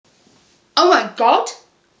Oh my god,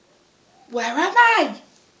 where am I?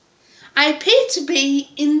 I appear to be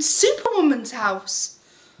in Superwoman's house.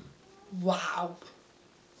 Wow.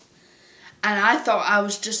 And I thought I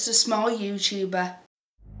was just a small YouTuber.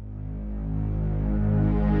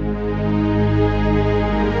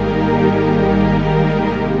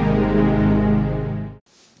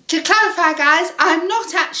 To clarify guys, I'm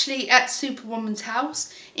not actually at Superwoman's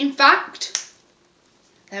house. In fact,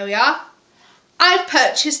 there we are. I've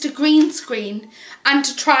purchased a green screen and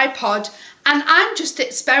a tripod and I'm just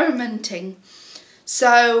experimenting.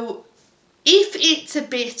 So if it's a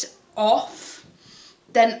bit off,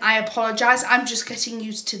 then I apologise. I'm just getting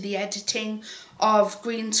used to the editing of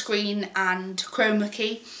green screen and chroma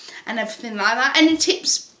key and everything like that. Any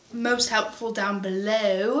tips most helpful down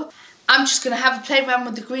below. I'm just going to have a play around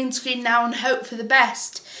with the green screen now and hope for the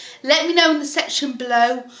best. Let me know in the section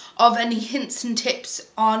below of any hints and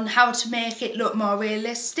tips on how to make it look more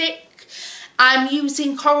realistic. I'm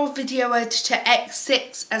using Corel Video Editor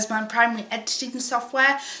X6 as my primary editing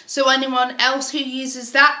software, so anyone else who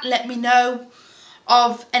uses that, let me know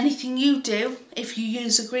of anything you do if you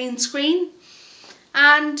use a green screen.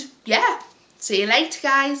 And yeah, see you later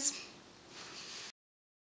guys.